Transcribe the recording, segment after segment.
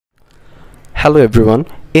Hello everyone,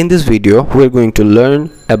 in this video we're going to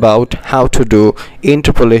learn about how to do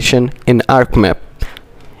interpolation in ArcMap.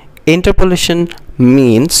 Interpolation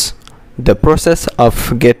means the process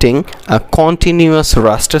of getting a continuous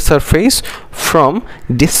raster surface from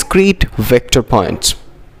discrete vector points.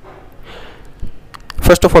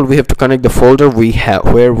 First of all, we have to connect the folder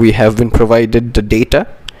where we have been provided the data.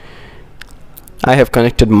 I have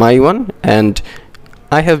connected my one and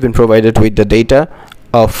I have been provided with the data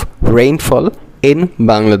of rainfall in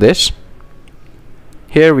Bangladesh.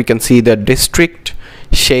 Here we can see the district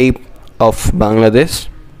shape of Bangladesh.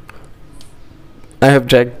 I have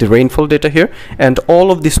dragged the rainfall data here, and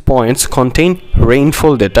all of these points contain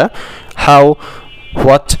rainfall data,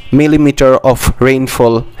 what millimeter of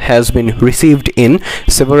rainfall has been received in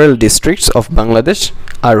several districts of Bangladesh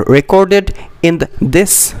are recorded in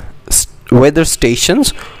this weather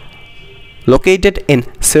stations located in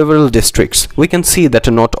several districts. We can see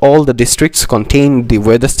that not all the districts contain the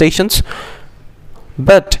weather stations,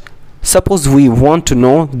 but suppose we want to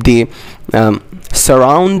know the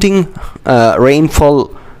surrounding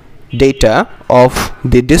rainfall data of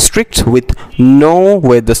the districts with no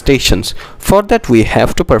weather stations. For that we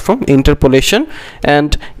have to perform interpolation,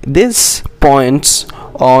 and these points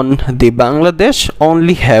on the Bangladesh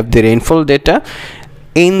only have the rainfall data.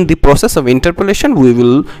 In the process of interpolation we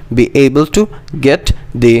will be able to get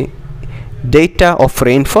the data of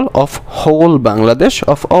rainfall of whole Bangladesh,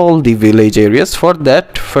 of all the village areas. For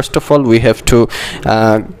that, first of all, we have to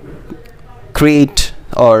create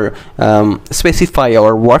or specify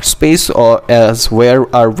our workspace, or as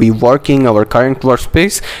where are we working our current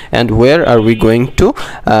workspace, and where are we going to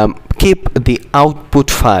keep the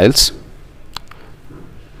output files.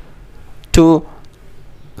 To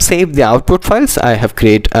save the output files, I have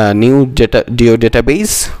created a new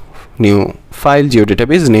geodatabase, new file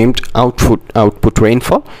geodatabase named output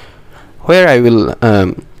rainfall, where I will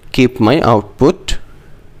keep my output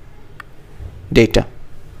data.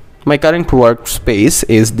 My current workspace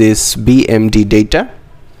is this BMD data.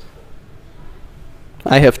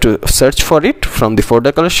 I have to search for it from the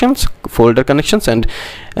folder connections and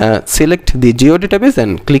select the geodatabase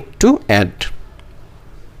and click to add.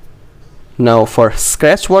 Now for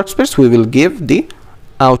scratch workspace we will give the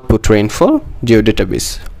output rainfall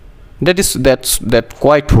geodatabase. That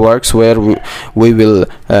quite works, where we will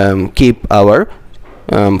keep our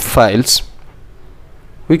files.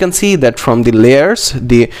 We can see that from the layers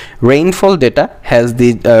the rainfall data has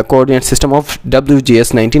the coordinate system of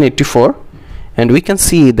WGS 1984, and we can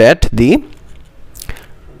see that the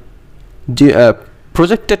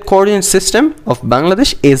projected coordinate system of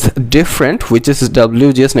Bangladesh is different, which is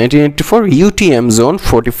WGS 1984 UTM zone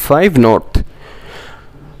 45 north.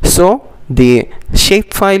 So the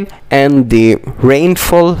shapefile and the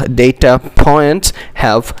rainfall data points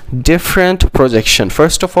have different projection.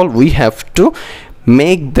 First of all, we have to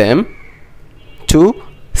make them to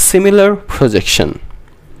similar projection.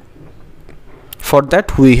 For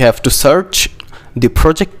that we have to search the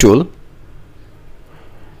project tool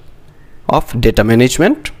of data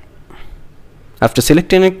management. After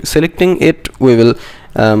selecting it, we will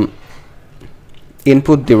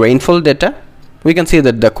input the rainfall data. We can see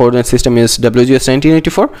that the coordinate system is WGS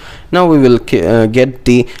 1984. Now we will get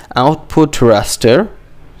the output raster,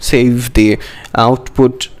 save the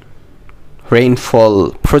output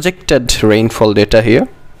rainfall, projected rainfall data here.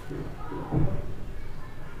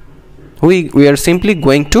 We are simply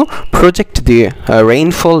going to project the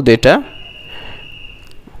rainfall data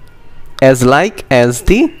as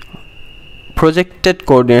the projected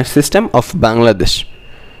coordinate system of Bangladesh.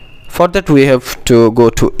 For that we have to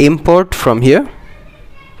go to import from here,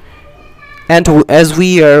 and as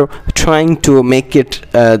we are trying to make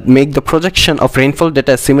the projection of rainfall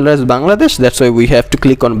data similar as Bangladesh, that's why we have to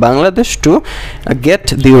click on Bangladesh to get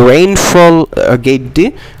the rainfall, get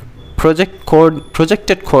the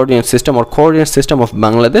projected coordinate system or coordinate system of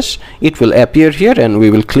Bangladesh. It will appear here, and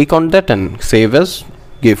we will click on that and save as,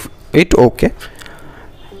 give it OK.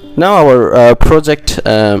 Now our project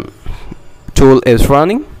tool is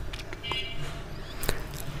running.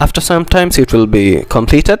 After some times it will be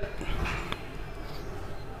completed.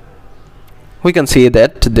 We can see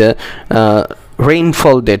that the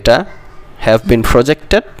rainfall data have been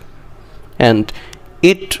projected, and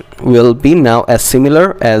it will be now as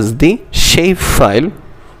similar as the shapefile,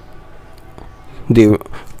 the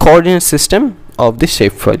coordinate system of the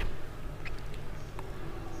shapefile.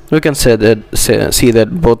 We can see that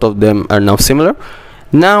both of them are now similar.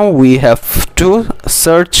 Now we have to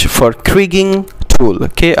search for Kriging tool,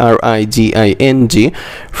 Kriging,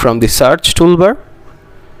 from the search toolbar.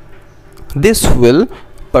 This will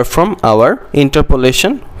perform our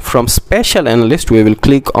interpolation. From Spatial Analyst we will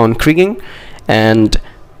click on Kriging, and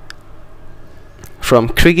from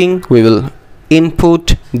Kriging we will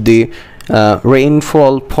input the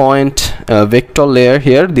rainfall point vector layer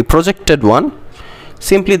here, the projected one.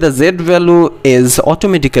 Simply the Z value is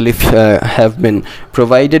automatically have been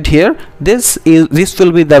provided here. This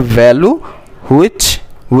will be the value which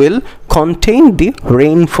will contain the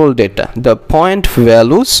rainfall data. The point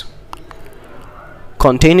values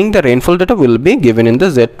containing the rainfall data will be given in the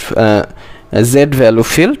Z value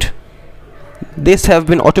field. This have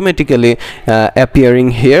been automatically appearing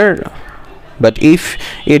here, but if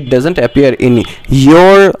it doesn't appear in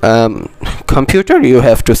your computer, you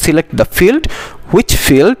have to select the field which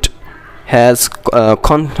field has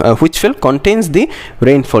which field contains the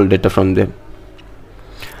rainfall data from them.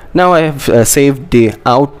 Now I have saved the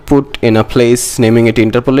output in a place, naming it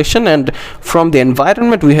interpolation, and from the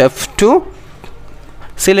environment we have to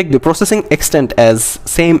select the processing extent as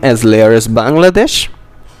same as layer as Bangladesh.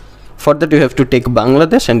 For that you have to take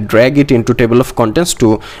Bangladesh and drag it into table of contents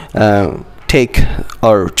to take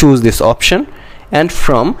or choose this option. And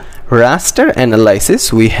from raster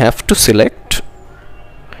analysis we have to select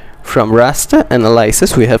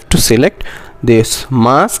this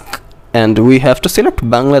mask, and we have to select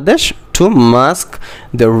Bangladesh to mask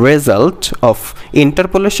the result of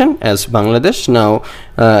interpolation as Bangladesh. Now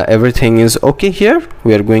everything is okay here.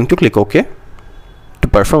 We are going to click OK to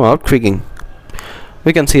perform our Kriging.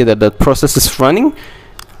 We can see that the process is running.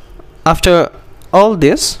 After all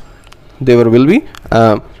this, there will be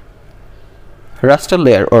a raster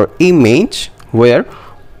layer or image where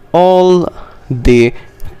all the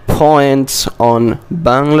points on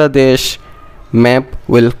Bangladesh map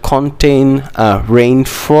will contain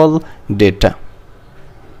rainfall data.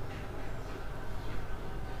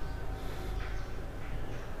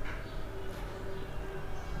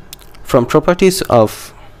 From properties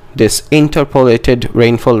of this interpolated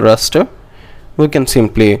rainfall raster, we can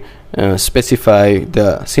simply specify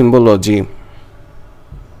the symbology.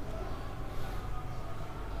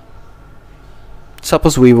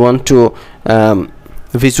 Suppose we want to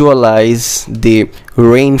visualize the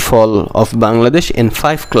rainfall of Bangladesh in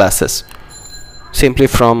 5 classes, simply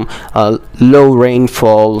from low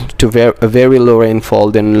rainfall to very low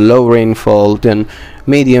rainfall, then low rainfall, then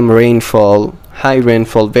medium rainfall, high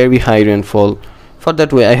rainfall, very high rainfall. For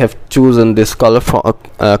that way I have chosen this color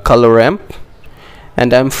ramp,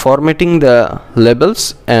 and I'm formatting the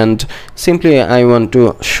labels, and simply I want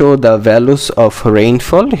to show the values of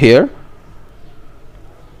rainfall here.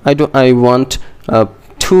 I want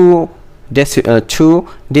 2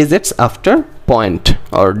 digits after point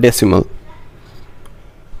or decimal.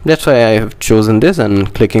 That's why I have chosen this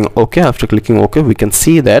and clicking OK. After clicking OK, we can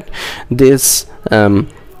see that this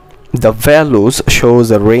the values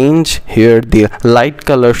shows a range here. The light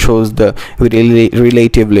color shows the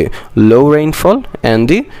relatively low rainfall, and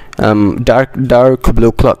the dark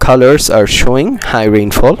blue colors are showing high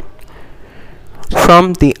rainfall.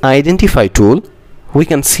 From the identify tool we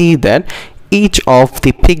can see that each of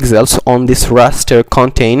the pixels on this raster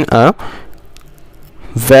contain a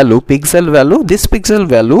value, pixel value. This pixel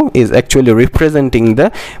value is actually representing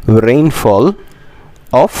the rainfall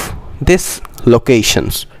of these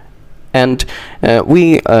locations. And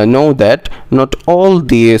we know that not all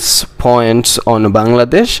these points on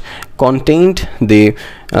Bangladesh contained the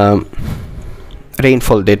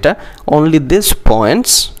rainfall data. Only these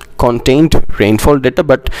points contained rainfall data,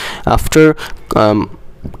 but after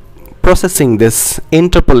processing this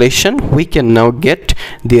interpolation we can now get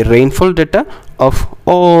the rainfall data of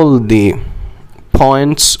all the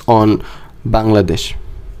points on Bangladesh.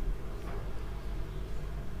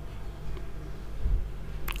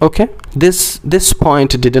 Okay, this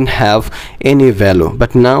point didn't have any value,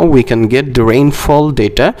 but now we can get the rainfall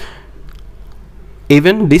data,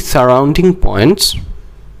 even the surrounding points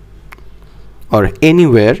or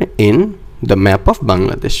anywhere in the map of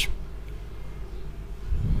Bangladesh.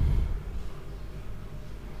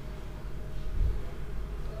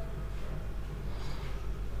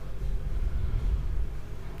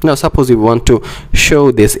 Now suppose you want to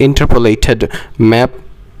show this interpolated map.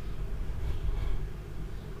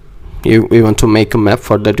 You want to make a map.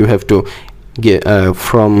 For that you have to get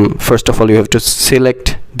first of all you have to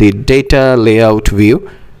select the data layout view.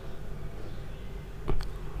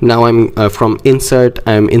 Now I'm from insert,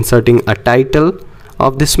 I'm inserting a title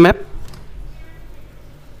of this map.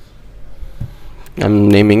 I'm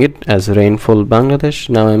naming it as rainfall Bangladesh.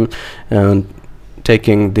 Now I'm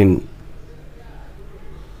taking the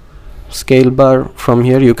scale bar from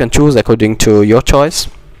here. You can choose according to your choice.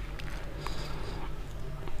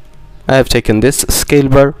 I have taken this scale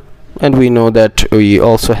bar, and we know that we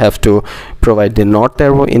also have to provide the north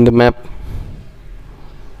arrow in the map.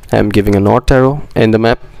 I am giving a north arrow in the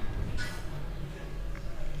map.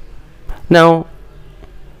 Now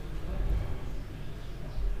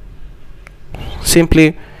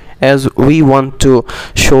simply, as we want to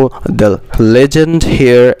show the legend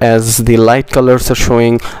here, as the light colors are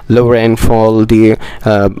showing low rainfall, the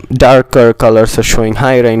darker colors are showing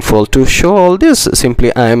high rainfall, to show all this,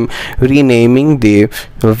 simply I am renaming the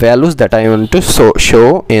values that I want to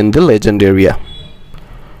show in the legend area.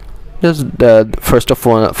 Just the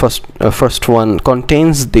first one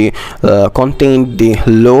contains the contained the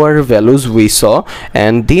lower values we saw,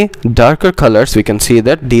 and the darker colors we can see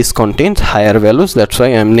that these contains higher values. That's why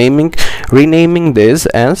I'm renaming this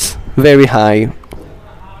as very high.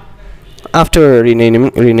 After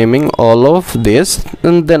renaming all of this,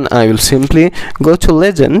 and then I will simply go to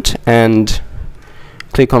legend and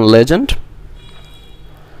click on legend,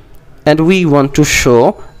 and we want to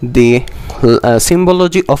show the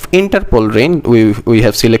symbology of interpol rain. We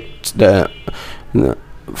have select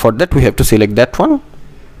for that we have to select that one.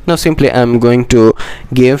 Now simply I'm going to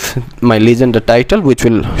give my legend a title which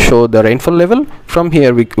will show the rainfall level. From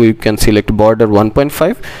here we can select border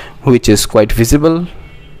 1.5, which is quite visible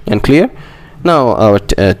and clear. Now our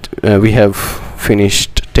we have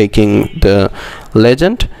finished taking the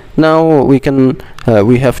legend. Now we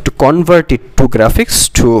have to convert it to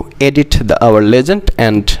graphics to edit our legend,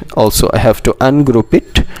 and also I have to ungroup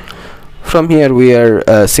it. From here we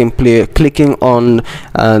are simply clicking on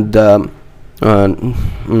the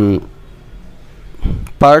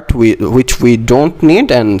part which we don't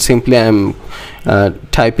need, and simply I'm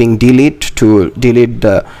typing delete to delete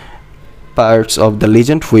the parts of the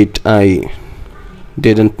legend which I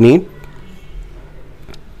didn't need.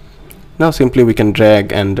 Now simply we can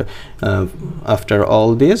drag, and after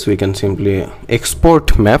all this we can simply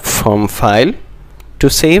export map from file to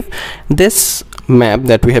save this map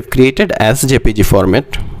that we have created as JPG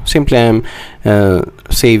format. Simply I am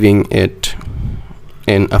saving it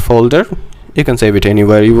in a folder. You can save it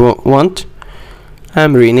anywhere you want. I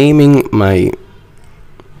am renaming my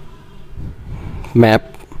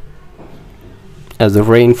map as the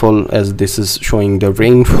rainfall, as this is showing the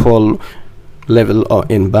rainfall level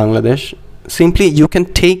in Bangladesh. Simply you can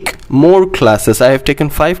take more classes. I have taken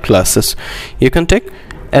 5 classes. You can take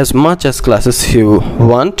as much as classes you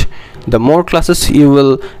want. The more classes you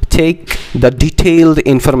will take, the detailed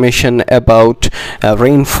information about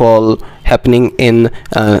rainfall happening in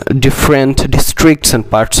different districts and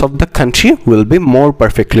parts of the country will be more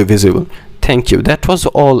perfectly visible. Thank you. That was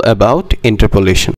all about interpolation.